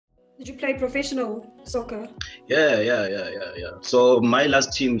Did you play professional soccer? Yeah. So my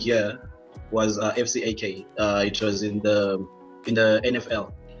last team here was FCAK. It was in the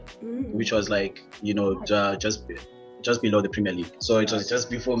NFL, which was like just below the Premier League. So it was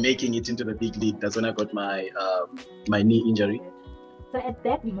just before making it into the big league. That's when I got my knee injury. So at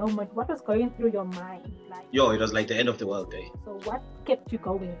that moment, what was going through your mind? It was like the end of the world, eh? So what kept you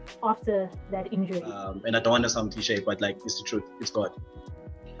going after that injury? And I don't want to sound cliche, but like it's the truth. It's God.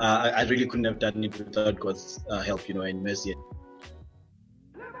 I really couldn't have done it without God's help, and mercy.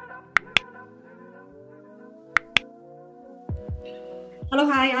 Hello,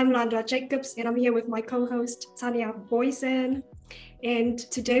 hi, I'm Luandra Jacobs, and I'm here with my co-host Tanya Boysen. And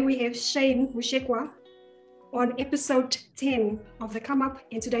today we have Shayne on episode 10 of The Come Up,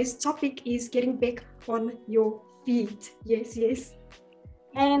 and today's topic is getting back on your feet. Yes.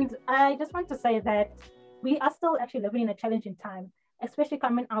 And I just want to say that we are still actually living in a challenging time, especially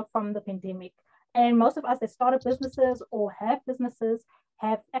coming out from the pandemic. And most of us that started businesses or have businesses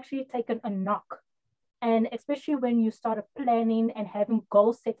have actually taken a knock. And especially when you started planning and having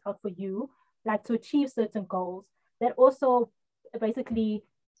goals set out for you, like to achieve certain goals, that also basically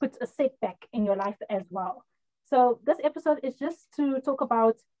puts a setback in your life as well. So this episode is just to talk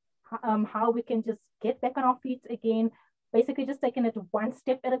about how we can just get back on our feet again, basically just taking it one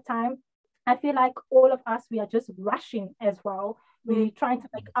step at a time. I feel like all of us, we are just rushing as well. We're trying to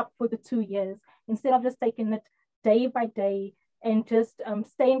make up for the 2 years instead of just taking it day by day and just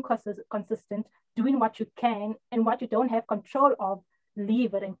staying consistent, doing what you can, and what you don't have control of,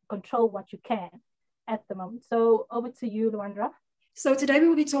 leave it and control what you can at the moment. So over to you, Luandra. So today we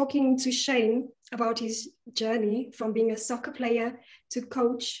will be talking to Shayne about his journey from being a soccer player to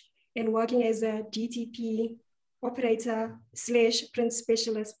coach and working as a DTP operator / print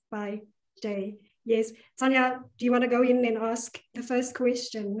specialist by day. Yes, Tanya, do you want to go in and ask the first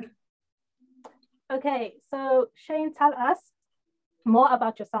question? Okay, so Shayne, tell us more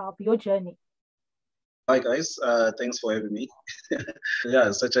about yourself, your journey. Hi guys, thanks for having me.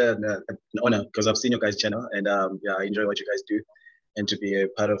 Yeah, such an honor because I've seen your guys' channel and I enjoy what you guys do, and to be a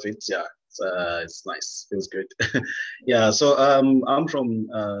part of it, it's nice, feels good. Yeah, so I'm from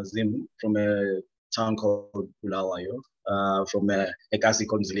Zim, from a town called Bulawayo, from Ekasi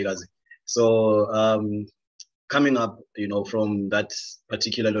called Mzilikazi. So coming up, from that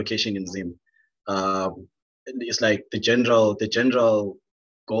particular location in Zim, it's like the general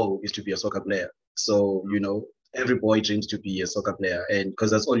goal is to be a soccer player. So, every boy dreams to be a soccer player, and because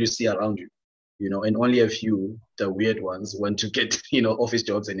that's all you see around you, and only a few, the weird ones, want to get, office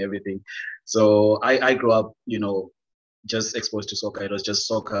jobs and everything. So I grew up, just exposed to soccer. It was just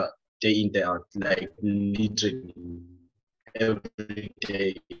soccer day in, day out, like literally every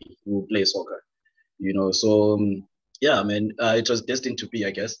day we play soccer, so yeah, man, it was destined to be,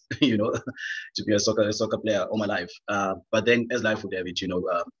 I guess, to be a soccer player all my life. But then as life would have it,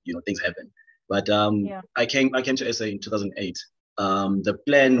 things happen. But I came to SA in 2008. The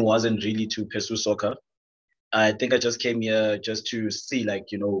plan wasn't really to pursue soccer. I think I just came here just to see, like,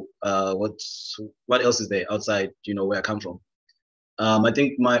 what else is there outside, where I come from. I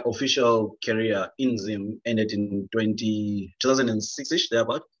think my official career in Zim ended in 2006-ish,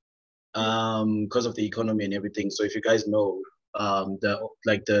 thereabout, because of the economy and everything. So if you guys know,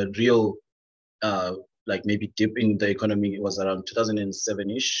 the real maybe dip in the economy was around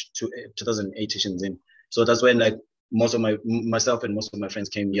 2007-ish to 2008-ish in Zim. So that's when like myself and most of my friends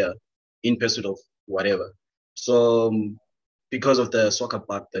came here in pursuit of whatever. So because of the soccer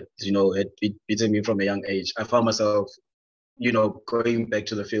bug that had beaten me from a young age, I found myself going back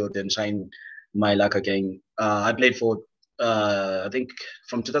to the field and trying my luck again. I played for I think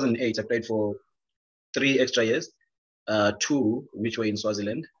from 2008 I played for 3 extra years, 2 which were in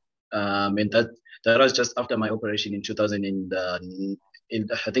Swaziland, and that was just after my operation in 2000 in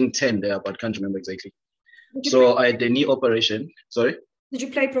I think 10 there, but can't remember exactly. So I had the knee operation. Sorry? Did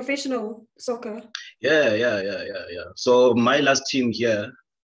you play professional soccer? Yeah. So my last team here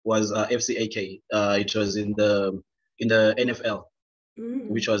was FCAK. It was in the NFL,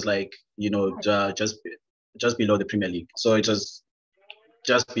 which was like, just below the Premier League. So it was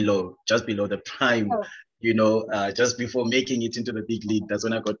just below the prime, just before making it into the big league. That's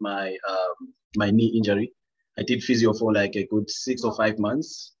when I got my knee injury. I did physio for like a good 6 or 5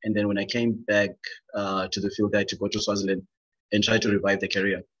 months. And then when I came back to the field, I had to go to Swaziland and try to revive the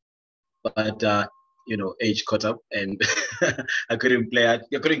career. But, age caught up and I couldn't play. I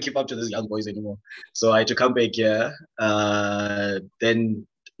couldn't keep up to these young boys anymore. So I had to come back here. Then,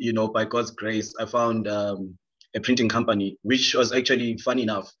 by God's grace, I found a printing company, which was actually funny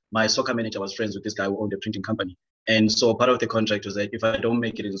enough. My soccer manager was friends with this guy who owned a printing company. And so part of the contract was that if I don't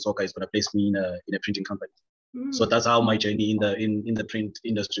make it in soccer, it's going to place me in a printing company. So that's how my journey in the print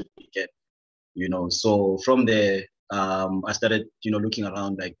industry began. So from there, I started, looking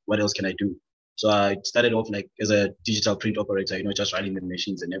around, like, what else can I do? So I started off like as a digital print operator, just running the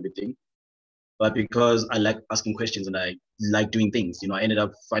machines and everything. But because I like asking questions and I like doing things, I ended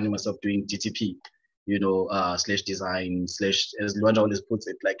up finding myself doing DTP, slash design, slash, as Luandra always puts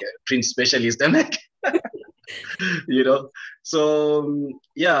it, like a print specialist. I'm like, So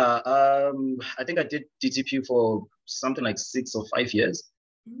I think I did DTP for something like 6 or 5 years.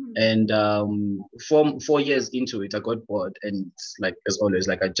 And 4 years into it, I got bored, and like as always,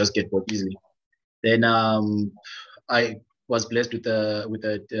 like I just get bored easily. Then I was blessed with a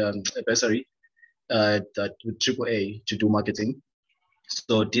bursary that with AAA to do marketing.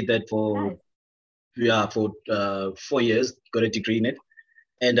 So did that for 4 years, got a degree in it,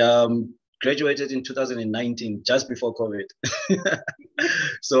 and graduated in 2019, just before COVID.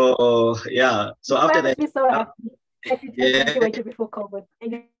 So after that, so happy that you just graduated before COVID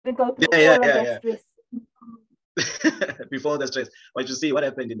and you didn't go through all of that stress. Before the stress. But you see what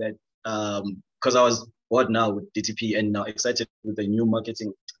happened in that, because I was bored now with DTP and now excited with the new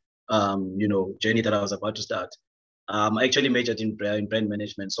marketing journey that I was about to start. I actually majored in brand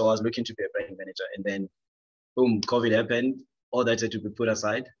management, so I was looking to be a brand manager, and then boom, COVID happened. All that had to be put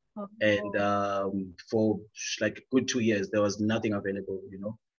aside, and for like a good 2 years, there was nothing available,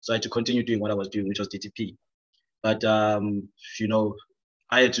 So I had to continue doing what I was doing, which was DTP. But I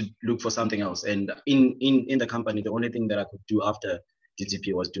had to look for something else, and in the company, the only thing that I could do after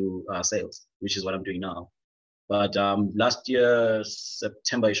DTP was do sales, which is what I'm doing now. But last year,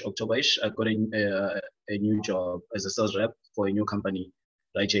 September-ish, October-ish, I got a new job as a sales rep for a new company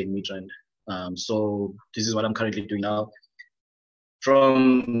right here in Midrand. So this is what I'm currently doing now.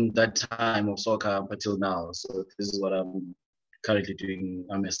 From that time of soccer up until now, so this is what I'm currently doing.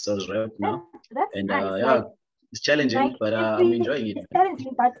 I'm a sales rep now, that's nice. It's challenging, but I'm enjoying it. It's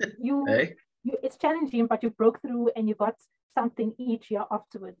challenging, but it's challenging, but you broke through and you got something each year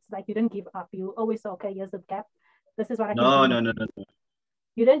afterwards. Like you didn't give up. You always said, okay, here's the gap. This is what I can do. No.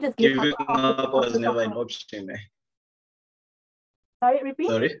 You didn't just give Giving up was never an option. Sorry, repeat.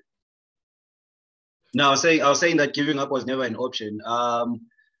 Sorry. No, I was saying that giving up was never an option.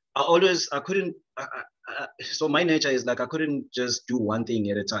 So my nature is like I couldn't just do one thing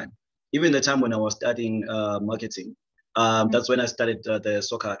at a time. Even the time when I was studying marketing, that's when I started the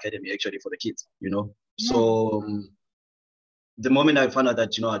soccer academy actually for the kids, So the moment I found out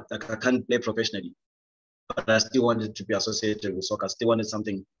that, I can't play professionally, but I still wanted to be associated with soccer, still wanted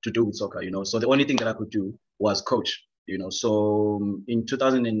something to do with soccer, So the only thing that I could do was coach, So in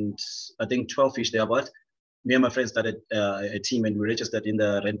 2012-ish thereabout, me and my friends started a team and we registered in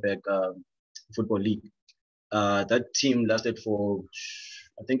the Randburg Football League. That team lasted for,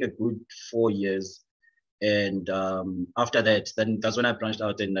 I think, a good 4 years. And after that, then that's when I branched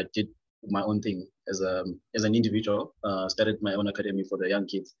out and I did my own thing as an individual. Started my own academy for the young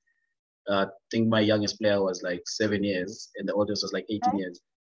kids. I think my youngest player was like 7 years and the oldest was like 18 years.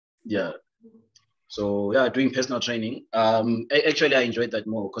 Yeah. So yeah, doing personal training. Actually, I enjoyed that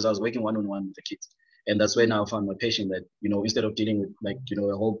more because I was working one-on-one with the kids. And that's when I found my passion that, instead of dealing with like,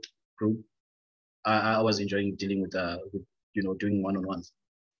 a whole group, I was enjoying dealing with doing one-on-ones.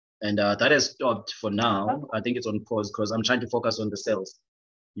 And that has stopped for now. I think it's on pause because I'm trying to focus on the sales,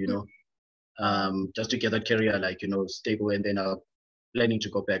 just to get that career like, stable, and then I'm planning to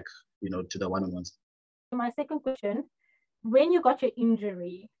go back, to the one-on-ones. My second question, when you got your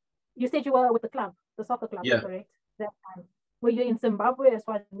injury, you said you were with the club, the soccer club, correct? That time. Were you in Zimbabwe as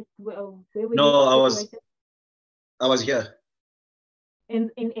well? Where were you? I was here.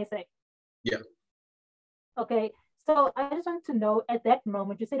 In SA? Yeah. Okay. So I just want to know, at that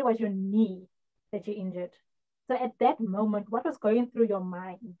moment, you said it was your knee that you injured. So at that moment, what was going through your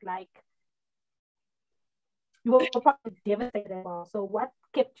mind? Like, you were probably devastated as well. So what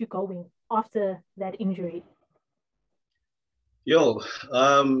kept you going after that injury? What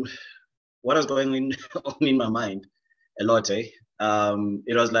was going on in my mind? A lot, eh?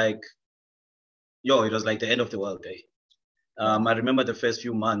 It was like the end of the world, eh? I remember the first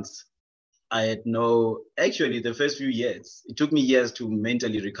few months, the first few years, it took me years to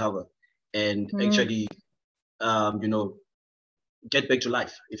mentally recover and actually, get back to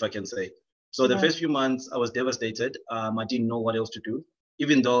life, if I can say. So the first few months, I was devastated. I didn't know what else to do,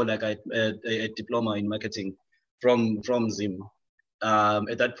 even though like I had a diploma in marketing from Zim.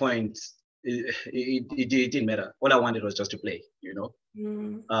 At that point, it didn't matter. All I wanted was just to play,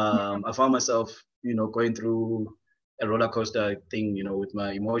 I found myself, going through a roller coaster thing, with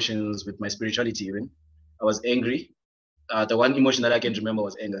my emotions, with my spirituality even. I was angry. The one emotion that I can remember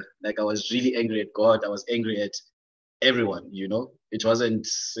was anger. Like I was really angry at God. I was angry at everyone. It wasn't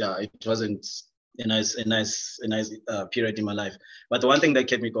a nice period in my life. But the one thing that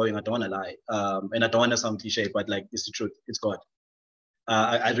kept me going, I don't want to lie, and I don't want to sound cliche, but like it's the truth. It's God.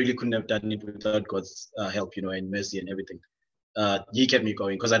 I really couldn't have done it without God's help, and mercy and everything. He kept me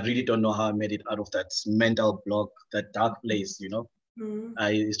going because I really don't know how I made it out of that mental block, that dark place.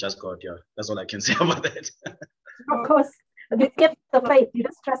 It's just God. Yeah, that's all I can say about that. Of course, you kept the faith. You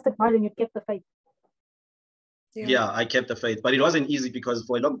just trusted God and you kept the faith. Yeah, I kept the faith, but it wasn't easy because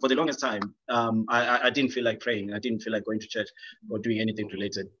for the longest time, I didn't feel like praying. I didn't feel like going to church or doing anything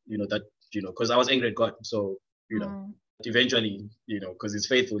related. Because I was angry at God. So eventually, because He's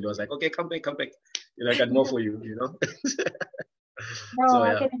faithful, He was like, okay, come back. I got more for you. No, so,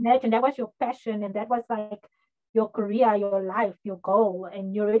 yeah. I can imagine that was your passion, and that was like your career, your life, your goal,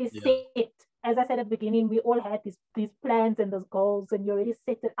 and you already set. As I said at the beginning, we all had these plans and those goals, and you already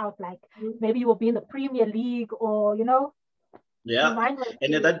set it out. Like maybe you will be in the Premier League, or Yeah.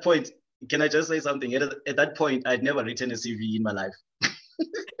 And at that point, can I just say something? At that point, I'd never written a CV in my life.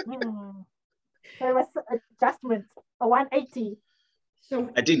 There was adjustment, a 180. So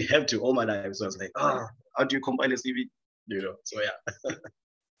I didn't have to all my life. So I was like, how do you compile a CV? So yeah.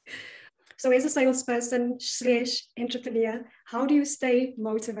 So as a salesperson / entrepreneur, how do you stay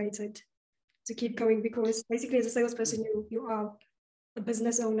motivated to keep going? Because basically as a salesperson, you are a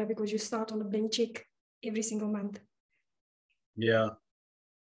business owner because you start on a blank check every single month. Yeah.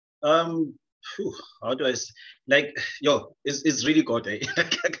 How do I it's really God, eh?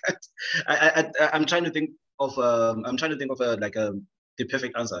 I'm trying to think of the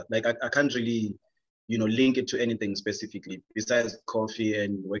perfect answer. Like I can't really link it to anything specifically besides coffee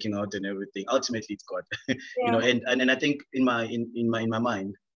and working out and everything. Ultimately it's God. Yeah. And I think in my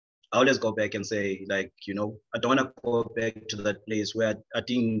mind I always go back and say, like, I don't want to go back to that place where I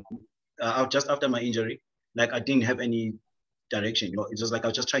didn't just after my injury, like I didn't have any direction. It's just like I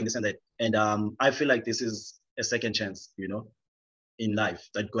was just trying this and that. And I feel like this is a second chance, in life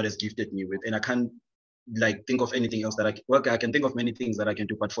that God has gifted me with. And I can't like think of anything else that I can think of many things that I can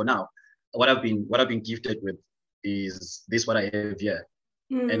do. But for now, what I've been gifted with is this what I have here.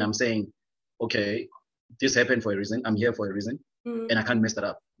 And I'm saying, okay, this happened for a reason. I'm here for a reason. And I can't mess that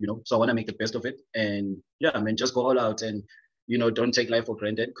up, So I want to make the best of it. And yeah, I mean, just go all out and, don't take life for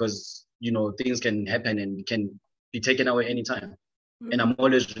granted because, things can happen and can be taken away anytime. And I'm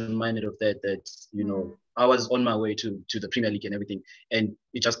always reminded of that, I was on my way to the Premier League and everything. And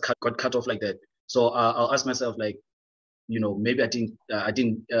it just got cut off like that. So I'll ask myself, like, maybe I didn't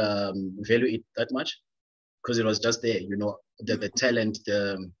value it that much because it was just there, the talent,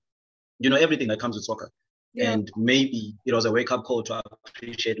 everything that comes with soccer. Yeah. And maybe it was a wake-up call to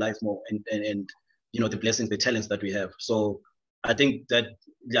appreciate life more and the blessings, the talents that we have. So I think that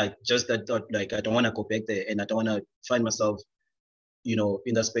just that thought, like I don't want to go back there and I don't want to find myself,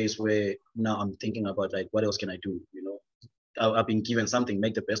 in that space where now I'm thinking about like what else can I do? I've been given something,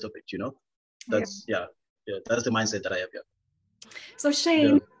 make the best of it, That's that's the mindset that I have here. So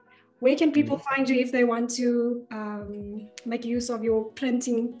Shayne, where can people find you if they want to make use of your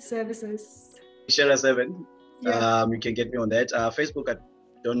printing services? Shayne 7. You can get me on that. Facebook, I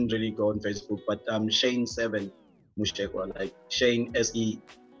don't really go on Facebook, but Shayne 7 Mushekwa, like Shayne SE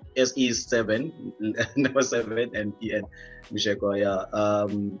 7 number 7 and EN Mushekwa.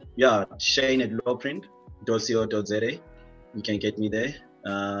 Shayne at lawprint.co.za. You can get me there.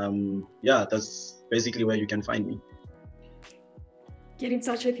 That's basically where you can find me. Get in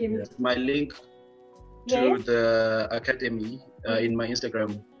touch with him. My link to the academy in my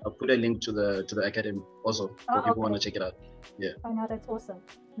Instagram. I'll put a link to the academy also for people who want to check it out. Yeah. Oh no, that's awesome.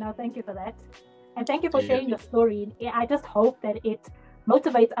 No, thank you for that. And thank you for sharing your story. I just hope that it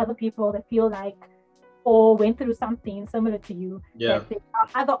motivates other people that feel like or went through something similar to you. Yeah. That there are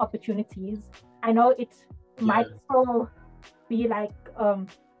other opportunities. I know it might still be like how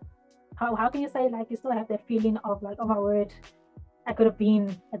can you say, like, you still have that feeling of like, oh my word, I could have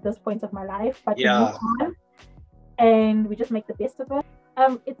been at this point of my life, but we move on and we just make the best of it.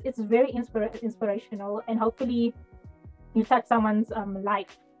 It's very inspirational, and hopefully you touch someone's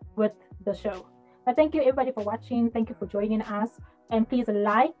life with the show. But thank you everybody for watching. Thank you for joining us, and please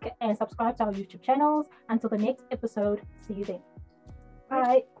like and subscribe to our YouTube channels. Until the next episode, see you then.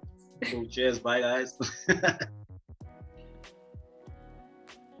 Bye. Cheers. Bye guys.